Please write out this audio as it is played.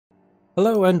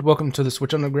Hello and welcome to the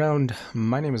Switch Underground.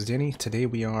 My name is Danny. Today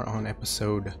we are on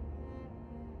episode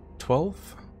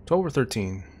 12? 12 or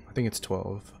 13? I think it's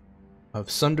 12.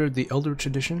 Of Sundered, the Eldritch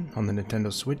Edition on the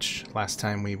Nintendo Switch. Last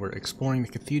time we were exploring the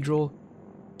cathedral,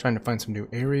 trying to find some new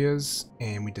areas,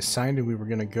 and we decided we were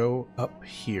going to go up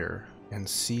here and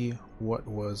see what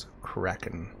was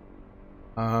cracking.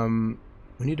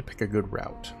 We need to pick a good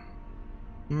route.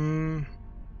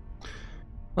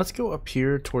 Let's go up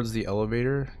here towards the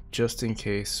elevator, just in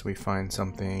case we find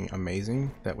something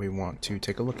amazing that we want to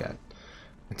take a look at.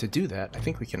 And to do that, I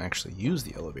think we can actually use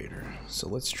the elevator, so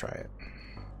let's try it.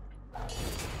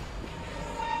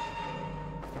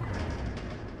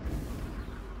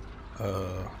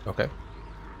 Okay.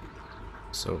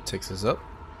 So it takes us up.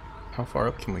 How far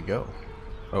up can we go?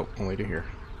 Oh, only to here.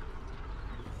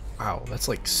 Wow, that's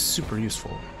like super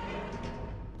useful.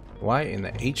 Why in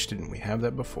the H didn't we have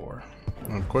that before?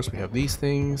 And of course we have these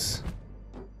things,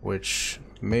 which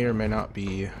may or may not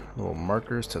be little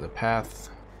markers to the path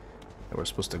that we're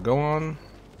supposed to go on.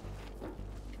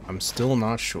 I'm still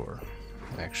not sure,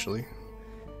 actually.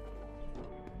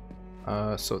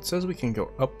 So it says we can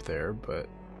go up there, but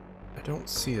I don't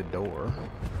see a door.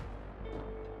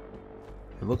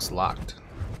 It looks locked.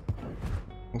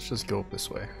 Let's just go up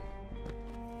this way.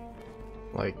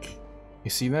 Like, you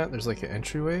see that? There's like an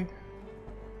entryway.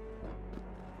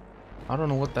 I don't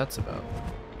know what that's about.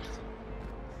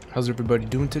 How's everybody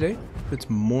doing today? It's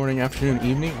morning, afternoon,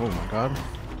 evening. Oh my god.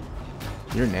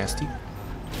 You're nasty.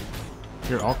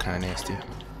 You're all kind of nasty.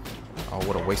 Oh,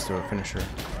 what a waste of a finisher.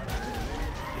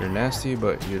 You're nasty,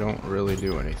 but you don't really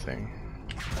do anything.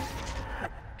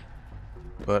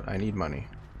 But I need money.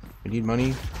 I need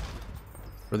money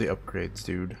for the upgrades,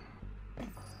 dude.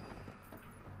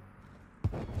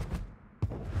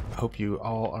 I hope you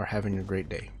all are having a great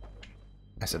day.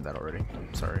 I said that already.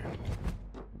 I'm sorry.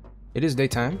 It is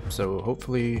daytime, so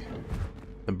hopefully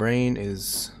the brain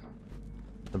is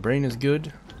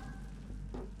good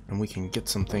and we can get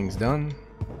some things done.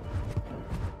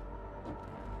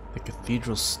 The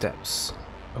cathedral steps.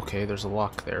 Okay, there's a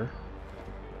lock there.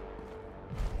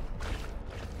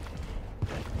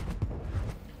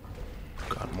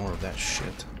 God, more of that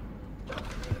shit.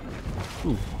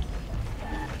 Ooh.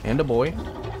 And a boy.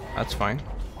 That's fine.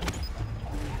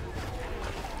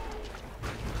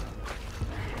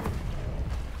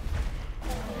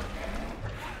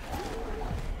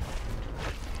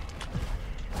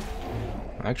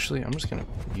 Actually, I'm just gonna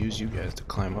use you guys to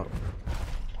climb up.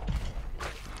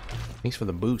 Thanks for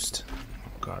the boost.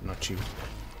 Oh god, not you.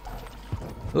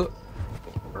 Oh.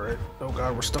 Alright. Oh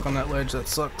god, we're stuck on that ledge. That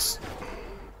sucks.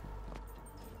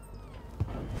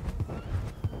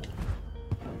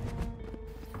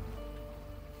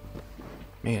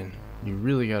 Man, you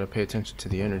really gotta pay attention to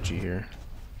the energy here.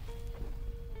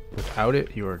 Without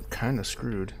it, you are kinda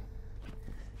screwed.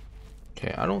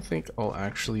 Okay, I don't think I'll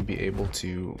actually be able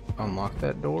to unlock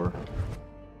that door.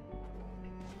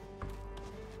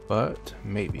 But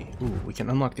maybe. Ooh, we can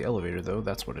unlock the elevator though,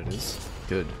 that's what it is.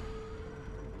 Good.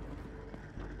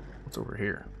 What's over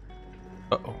here?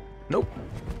 Uh-oh. Nope.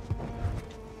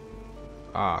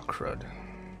 Ah, crud.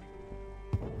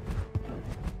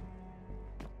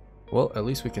 Well, at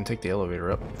least we can take the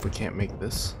elevator up if we can't make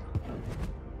this.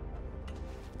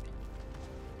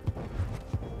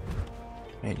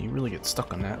 Man, you really get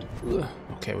stuck on that. Ugh.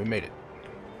 Okay, we made it.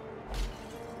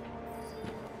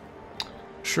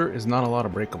 Sure is not a lot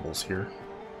of breakables here.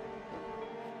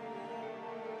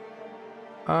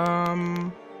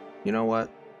 You know what?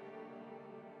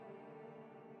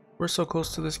 We're so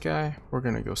close to this guy, we're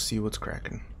gonna go see what's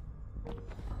cracking. I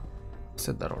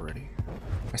said that already.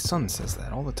 My son says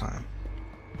that all the time.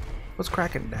 What's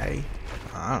cracking today?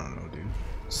 I don't know, dude.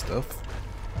 Stuff.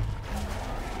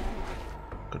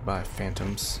 Goodbye,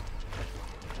 phantoms.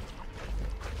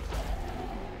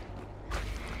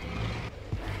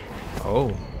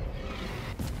 Oh.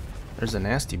 There's a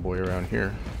nasty boy around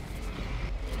here.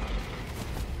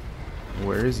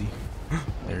 Where is he?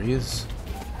 There he is.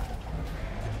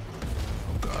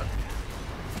 Oh god.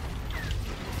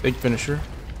 Big finisher.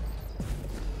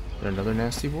 Is there another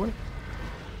nasty boy?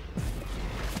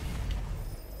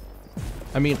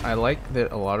 I mean, I like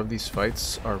that a lot of these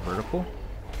fights are vertical.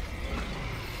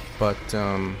 But,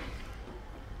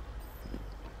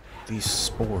 these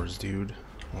spores, dude.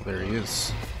 Well, there he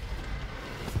is.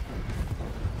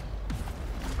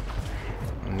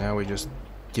 And now we just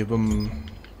give him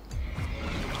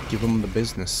the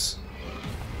business.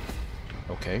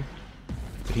 Okay.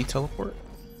 Did he teleport?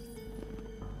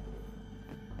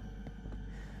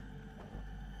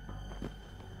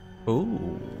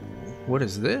 Ooh, what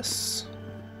is this?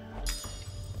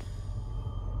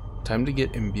 Time to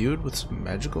get imbued with some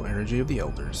magical energy of the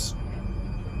elders.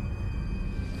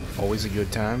 Always a good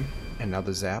time. And now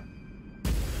the zap.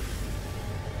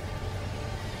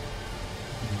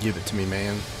 Give it to me,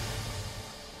 man.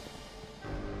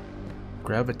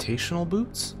 Gravitational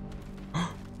boots?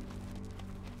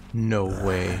 No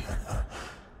way.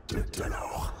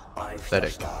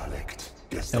 Pathetic.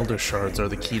 Elder shards are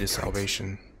the key to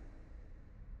salvation.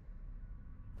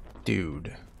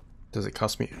 Dude. Does it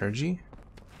cost me energy?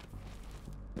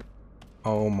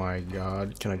 Oh my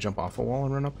god. Can I jump off a wall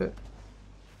and run up it?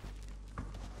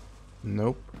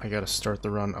 Nope. I gotta start the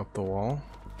run up the wall.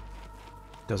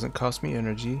 Doesn't cost me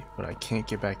energy, but I can't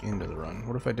get back into the run.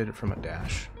 What if I did it from a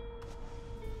dash?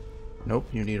 Nope,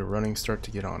 you need a running start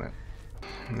to get on it.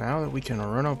 Now that we can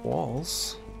run up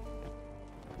walls,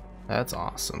 that's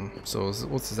awesome. So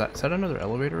what's that? Is that another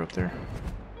elevator up there?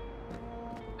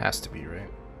 Has to be,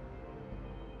 right?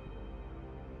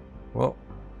 Well,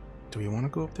 do we want to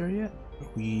go up there yet?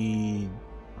 We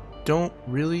don't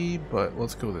really, but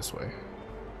let's go this way.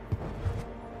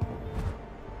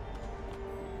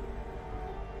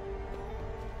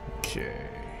 Okay.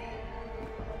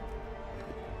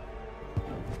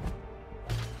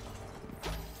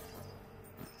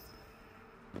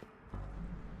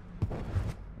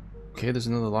 Okay, there's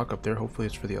another lock up there. Hopefully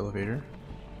it's for the elevator.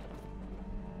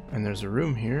 And there's a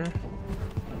room here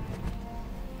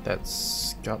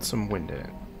that's got some wind in it.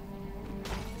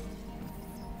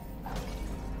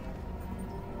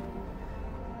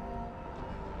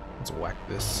 Let's whack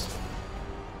this.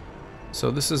 So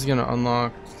this is gonna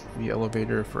unlock the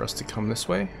elevator for us to come this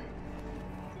way.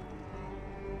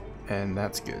 And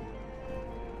that's good.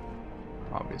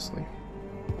 Obviously.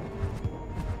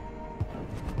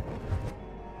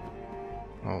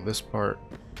 Oh, this part,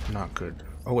 not good.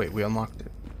 Oh wait, we unlocked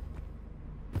it.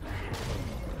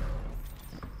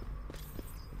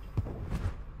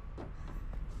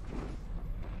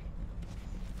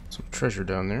 Some treasure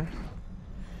down there.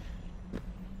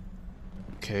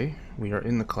 Okay, we are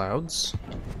in the clouds.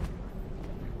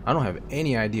 I don't have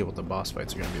any idea what the boss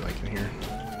fights are gonna be like in here.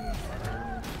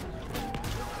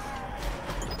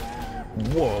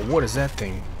 Whoa, what is that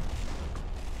thing?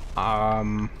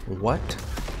 What?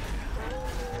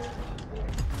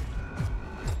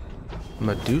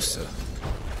 Medusa.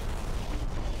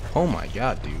 Oh my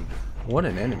god, dude. What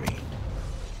an enemy.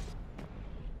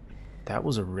 That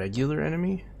was a regular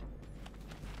enemy?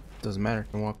 Doesn't matter,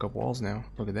 I can walk up walls now.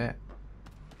 Look at that.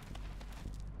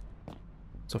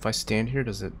 So if I stand here,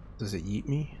 does it yeet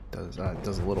me? It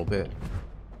does a little bit.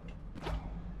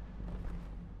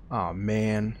 Oh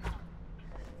man.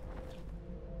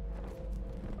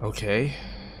 Okay.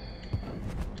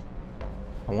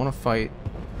 I want to fight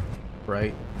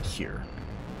right here.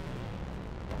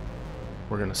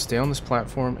 We're gonna stay on this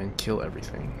platform and kill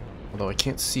everything. Although I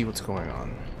can't see what's going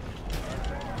on.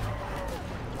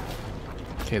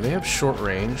 Okay, they have short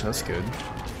range, that's good.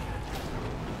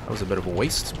 That was a bit of a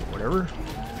waste, but whatever.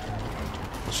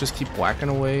 Let's just keep whacking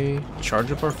away, charge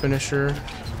up our finisher,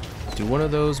 do one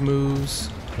of those moves.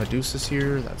 Medusa's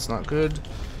here, that's not good.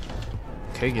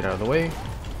 Okay, get out of the way.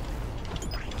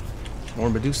 More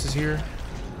Medusa's here.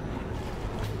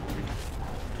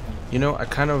 You know,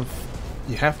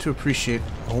 you have to appreciate,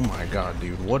 oh my god,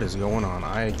 dude, what is going on?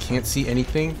 I can't see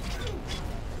anything.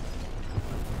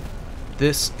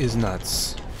 This is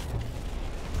nuts.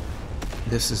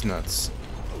 This is nuts.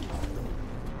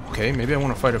 Okay, maybe I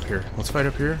want to fight up here. Let's fight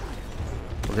up here.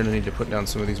 We're gonna need to put down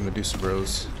some of these Medusa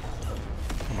bros.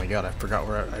 Oh my god, I forgot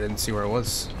where I didn't see where I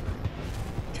was.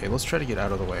 Okay, let's try to get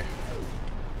out of the way.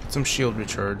 Get some shield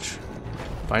recharge.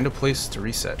 Find a place to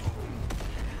reset.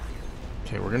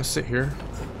 Okay, we're gonna sit here.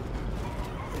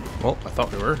 Well, I thought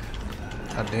we were.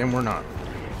 God damn, we're not.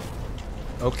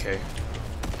 Okay.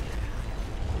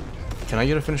 Can I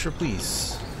get a finisher,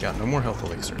 please? Got no more health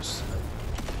elixirs.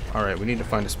 Alright, we need to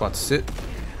find a spot to sit.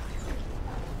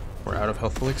 We're out of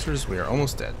health elixirs. We are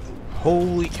almost dead.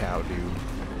 Holy cow, dude.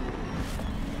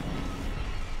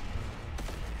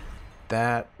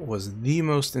 That was the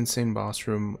most insane boss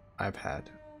room I've had.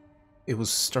 It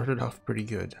was started off pretty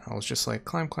good. I was just like,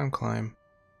 climb, climb, climb.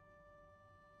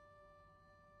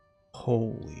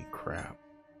 Holy crap.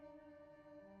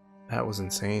 That was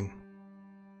insane.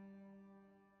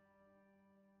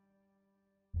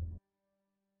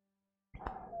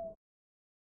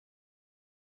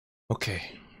 Okay.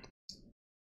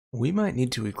 We might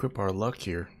need to equip our luck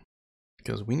here,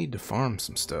 because we need to farm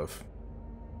some stuff.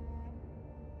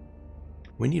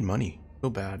 We need money, so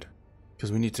bad,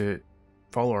 because we need to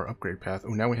follow our upgrade path.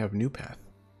 Oh, now we have a new path,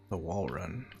 the wall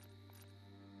run.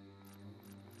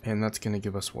 And that's going to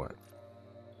give us what?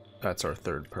 That's our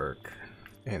third perk.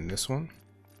 And this one?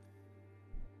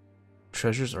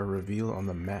 treasures are revealed on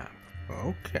the map.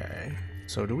 Okay.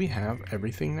 So do we have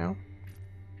everything now?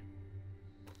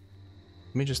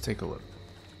 Let me just take a look.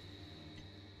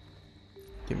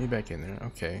 Get me back in there.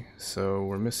 Okay, so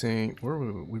we're missing... Where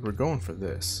were we were going for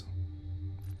this.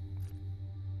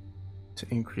 To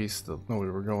increase the... No, we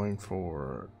were going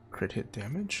for crit hit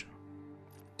damage?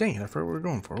 Dang it, I forgot what we were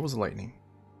going for. What was lightning?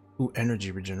 Ooh, energy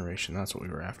regeneration. That's what we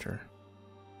were after.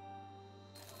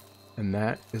 And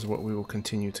that is what we will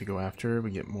continue to go after.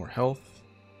 We get more health.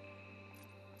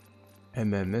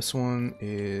 And then this one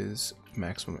is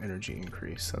maximum energy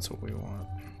increase. That's what we want.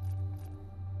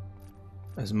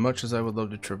 As much as I would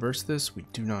love to traverse this, we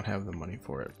do not have the money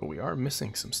for it. But we are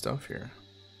missing some stuff here.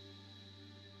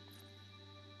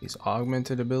 These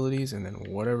augmented abilities and then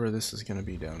whatever this is going to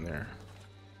be down there.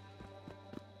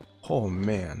 Oh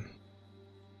man.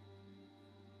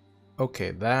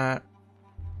 Okay, that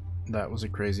was a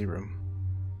crazy room.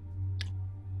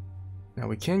 Now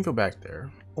we can go back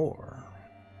there, or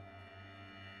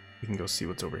we can go see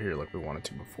what's over here like we wanted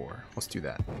to before. Let's do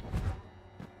that.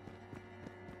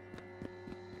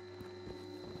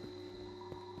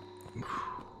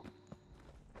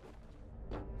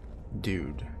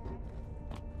 Dude,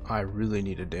 I really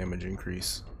need a damage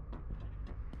increase.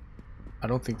 I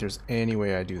don't think there's any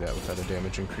way I do that without a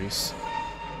damage increase.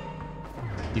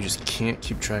 You just can't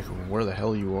keep track of where the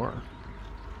hell you are.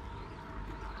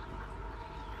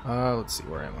 Let's see,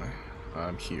 where am I?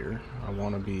 I'm here. I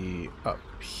want to be up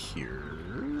here.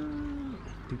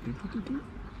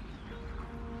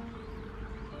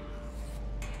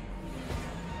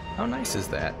 How nice is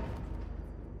that?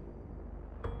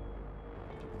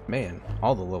 Man,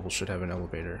 all the levels should have an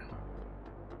elevator.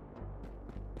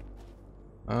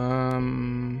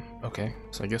 Okay,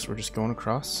 so I guess we're just going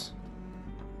across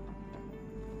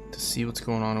to see what's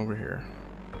going on over here.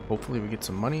 Hopefully we get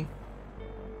some money.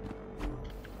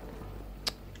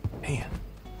 Man,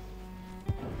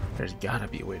 there's gotta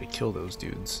be a way to kill those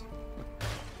dudes.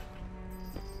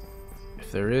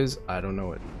 If there is, I don't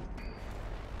know it.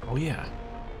 Oh yeah,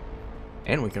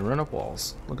 and we can run up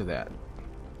walls. Look at that.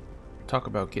 Talk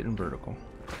about getting vertical.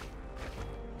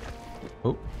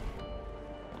 Oh,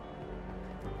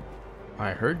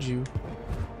 I heard you.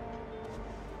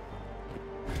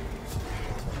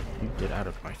 You get out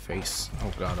of my face.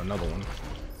 Oh god, another one.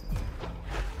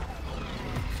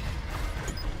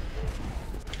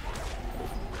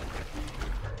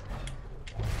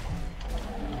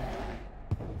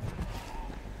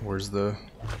 Where's the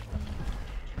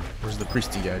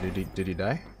priesty guy? Did he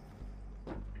die?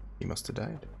 He must have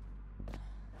died.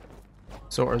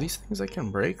 So are these things I can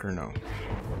break or no?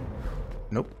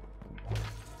 Nope.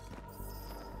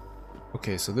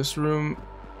 Okay, so this room...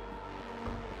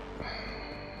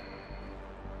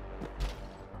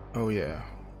 Oh yeah,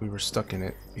 we were stuck in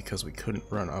it because we couldn't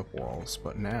run up walls,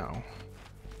 but now...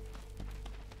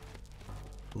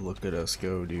 Look at us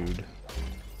go, dude.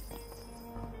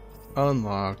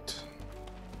 Unlocked.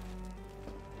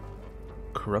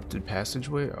 Corrupted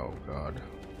passageway? Oh god.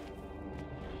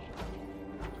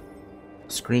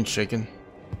 Screen shaking.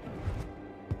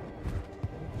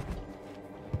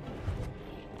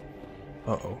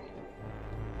 Uh-oh.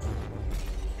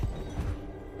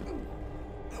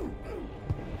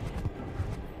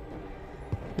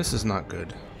 This is not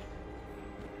good.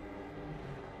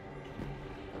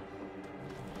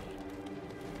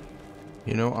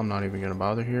 You know, I'm not even gonna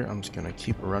bother here. I'm just gonna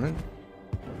keep running.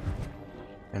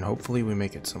 And hopefully we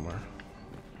make it somewhere.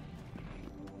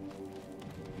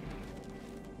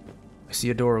 I see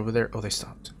a door over there. Oh, they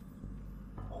stopped.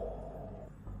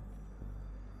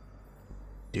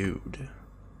 Dude.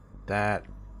 That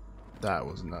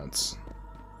was nuts.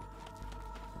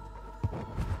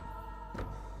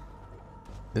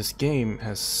 This game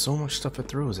has so much stuff it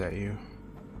throws at you.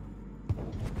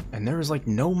 And there is like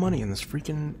no money in this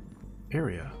freaking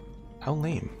area. How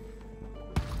lame.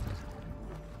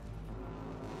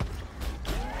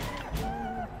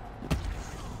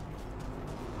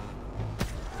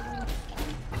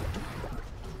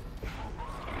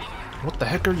 What the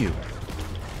heck are you?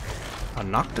 A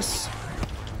Noctis?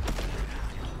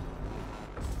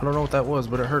 I don't know what that was,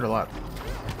 but it hurt a lot.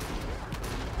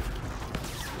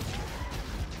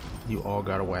 You all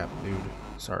got a whap, dude.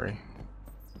 Sorry.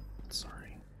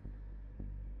 Sorry.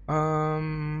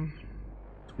 Do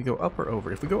we go up or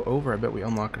over? If we go over, I bet we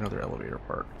unlock another elevator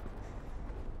part.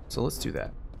 So let's do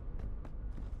that.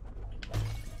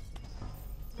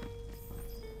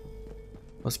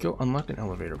 Let's go unlock an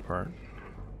elevator part.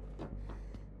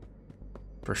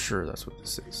 For sure, that's what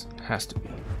this is. It has to be.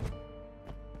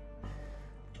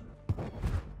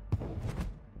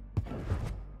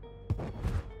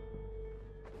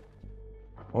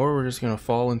 Or we're just gonna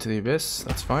fall into the abyss.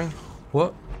 That's fine.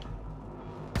 What?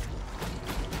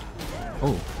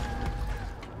 Oh.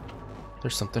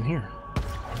 There's something here.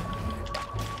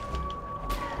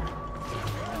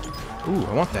 Ooh,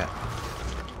 I want that.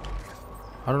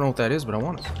 I don't know what that is, but I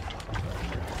want it.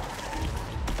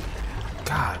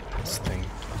 God, this thing.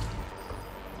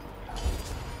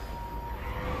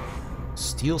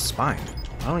 Steel spine.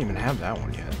 I don't even have that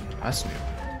one yet. That's new.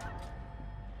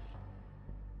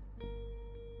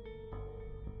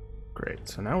 Great,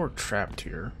 so now we're trapped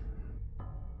here.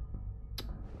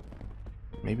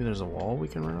 Maybe there's a wall we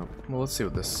can run up? Well, let's see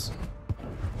what this...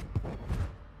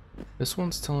 This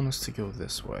one's telling us to go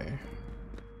this way.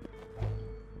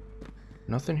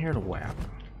 Nothing here to whap.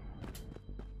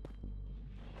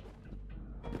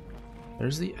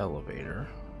 There's the elevator.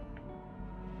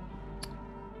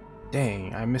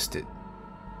 Dang, I missed it.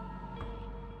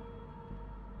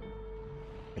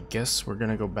 I guess we're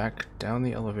gonna go back down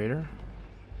the elevator.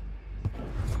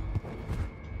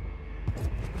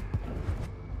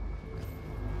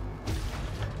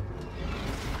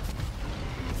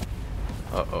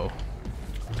 Uh-oh.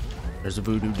 There's a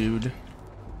voodoo dude.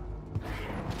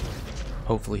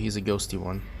 Hopefully he's a ghosty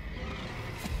one.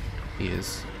 He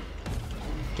is.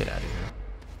 Get out of here.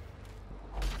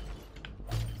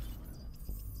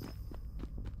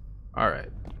 Alright,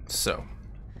 so.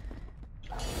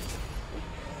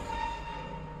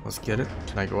 Let's get it.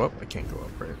 Can I go up? I can't go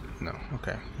up, right? No.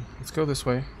 Okay. Let's go this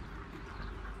way.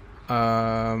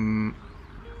 Can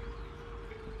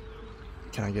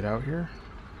I get out here?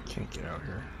 Can't get out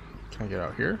here. Can I get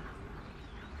out here?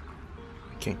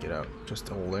 I can't get out just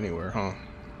a hole anywhere, huh?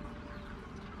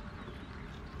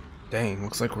 Dang,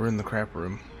 looks like we're in the crap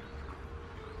room.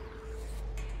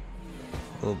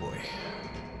 Oh boy.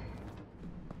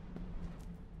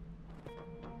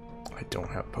 I don't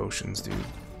have potions, dude.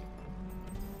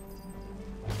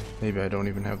 Maybe I don't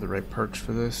even have the right perch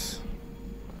for this.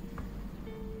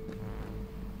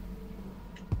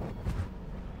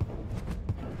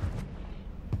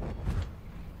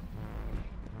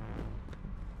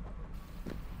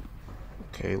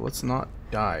 Okay, let's not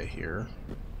die here.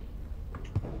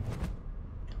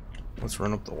 Let's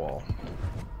run up the wall.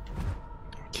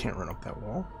 I can't run up that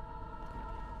wall.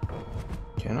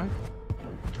 Can I?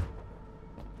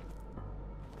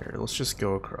 Here, let's just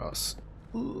go across.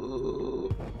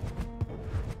 Ooh.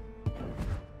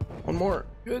 One more.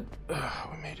 Good.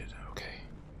 We made it. Okay.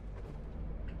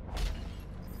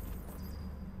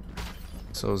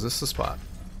 So is this the spot?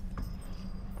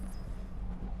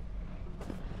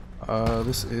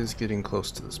 This is getting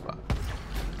close to the spot.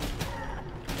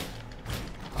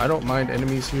 I don't mind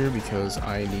enemies here because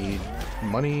I need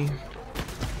money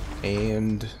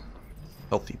and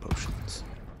healthy potions.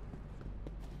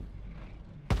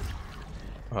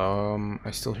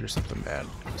 I still hear something bad.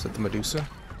 Is that the Medusa?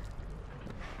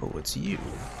 Oh, it's you.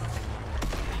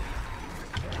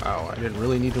 Wow, I didn't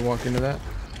really need to walk into that.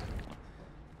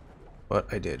 But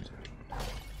I did.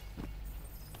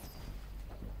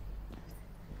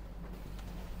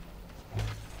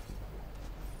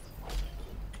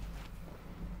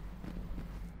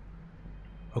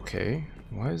 Okay,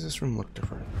 why does this room look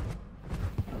different?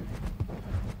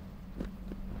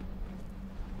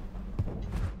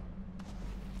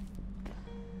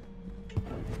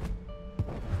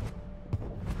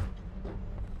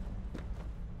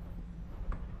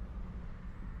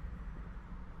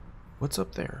 What's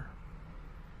up there?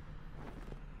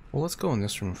 Well, let's go in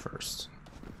this room first.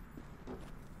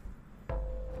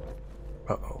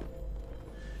 Uh-oh.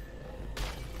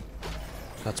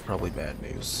 That's probably bad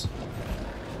news.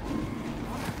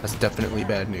 That's definitely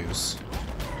bad news.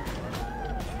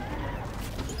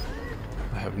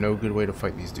 I have no good way to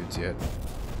fight these dudes yet.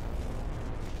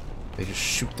 They just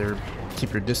shoot their...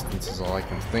 keep your distance is all I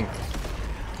can think.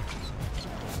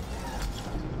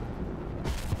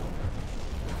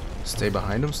 Stay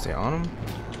behind them, stay on them.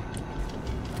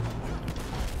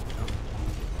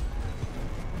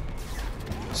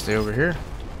 Stay over here.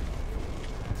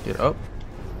 Get up.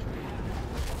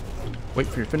 Wait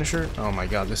for your finisher. Oh my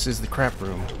god, this is the crap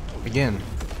room. Again.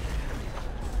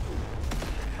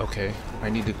 Okay, I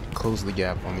need to close the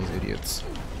gap on these idiots.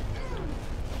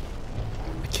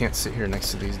 I can't sit here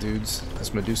next to these dudes.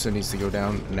 This Medusa needs to go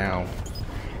down now.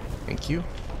 Thank you.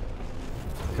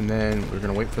 And then we're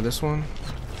gonna wait for this one.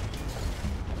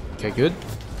 Okay, good.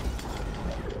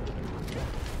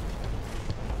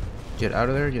 Get out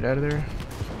of there, get out of there.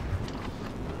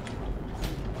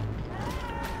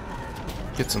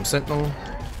 Get some sentinel.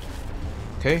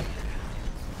 Okay.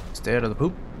 Stay out of the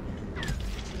poop.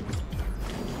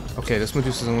 Okay, this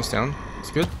Medusa's almost down.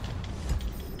 It's good.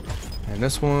 And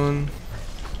this one.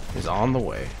 is on the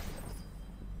way.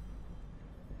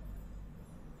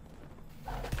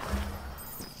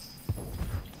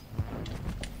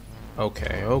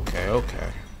 Okay, okay, okay.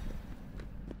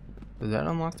 Did that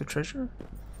unlock the treasure?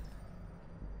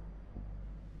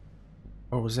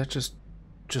 Or was that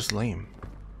just lame?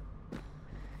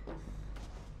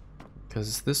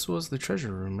 Because this was the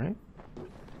treasure room, right?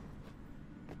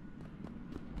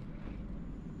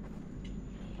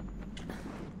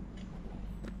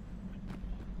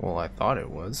 Well, I thought it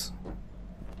was.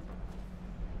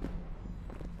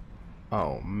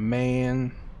 Oh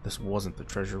man, this wasn't the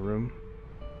treasure room.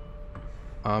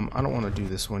 I don't want to do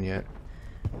this one yet.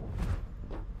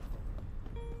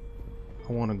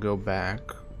 I want to go back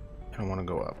and I want to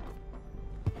go up.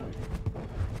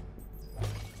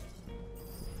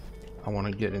 I want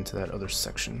to get into that other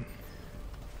section.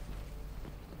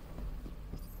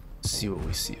 See what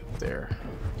we see up there.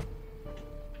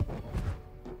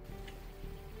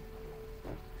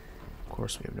 Of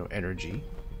course, we have no energy.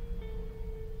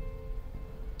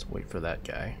 Let's wait for that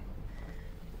guy.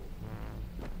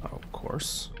 Oh, of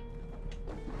course.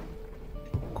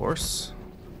 Of course.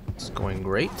 It's going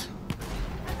great.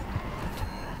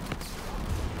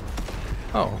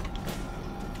 Oh.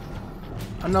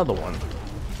 Another one.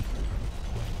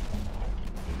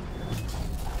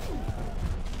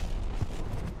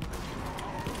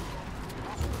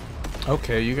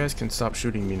 Okay, you guys can stop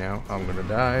shooting me now. I'm gonna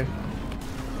die.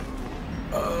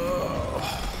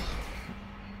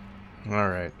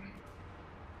 Alright.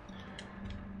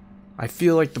 I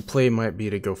feel like the play might be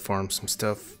to go farm some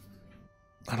stuff.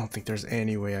 I don't think there's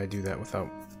any way I do that without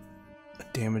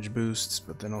damage boosts,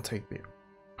 but then I'll take the...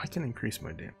 I can increase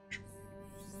my damage.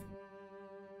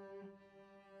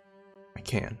 I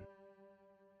can.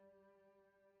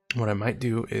 What I might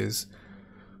do is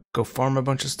go farm a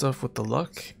bunch of stuff with the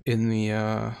luck in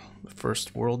the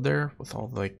first world there, with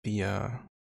all like the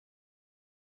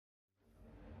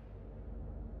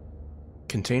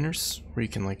containers where you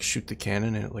can like shoot the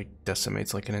cannon and it like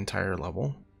decimates like an entire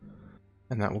level,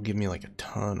 and that will give me like a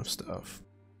ton of stuff.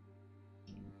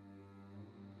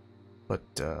 But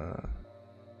dang,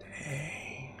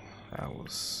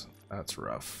 that's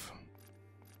rough.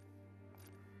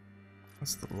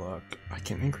 That's the luck. I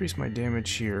can increase my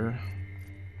damage here.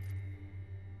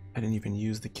 I didn't even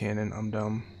use the cannon, I'm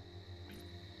dumb.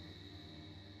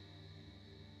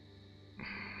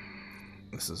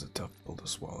 This is a tough pill to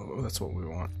swallow. Oh, that's what we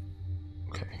want.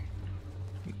 Okay.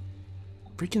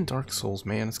 Freaking Dark Souls,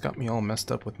 man. It's got me all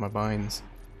messed up with my binds.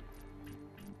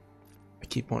 I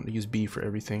keep wanting to use B for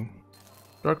everything.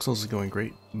 Dark Souls is going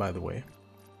great, by the way.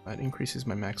 That increases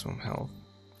my maximum health.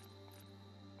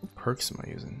 What perks am I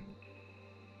using?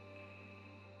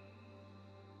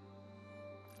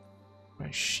 My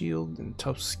shield and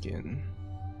tough skin.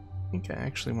 I think I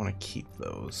actually want to keep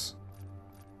those.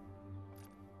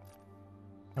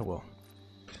 Oh well.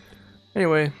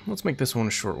 Anyway, let's make this one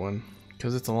a short one,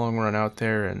 because it's a long run out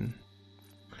there and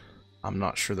I'm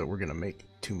not sure that we're going to make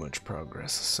too much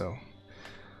progress. So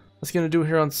that's going to do it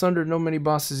here on Sundered. No many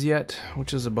bosses yet,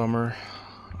 which is a bummer.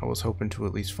 I was hoping to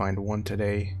at least find one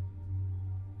today.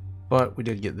 But we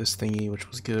did get this thingy, which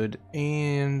was good,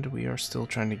 and we are still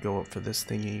trying to go up for this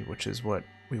thingy, which is what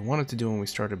we wanted to do when we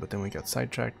started, but then we got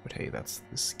sidetracked. But hey, that's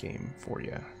this game for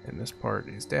you. And this part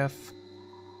is death,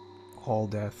 all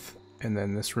death, and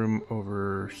then this room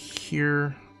over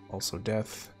here, also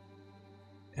death,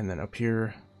 and then up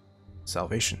here,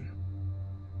 salvation,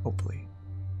 hopefully.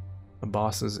 The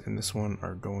bosses in this one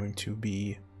are going to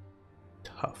be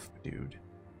tough, dude.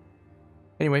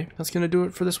 Anyway, that's gonna do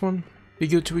it for this one. Be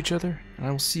good to each other, and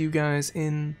I will see you guys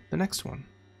in the next one.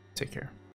 Take care.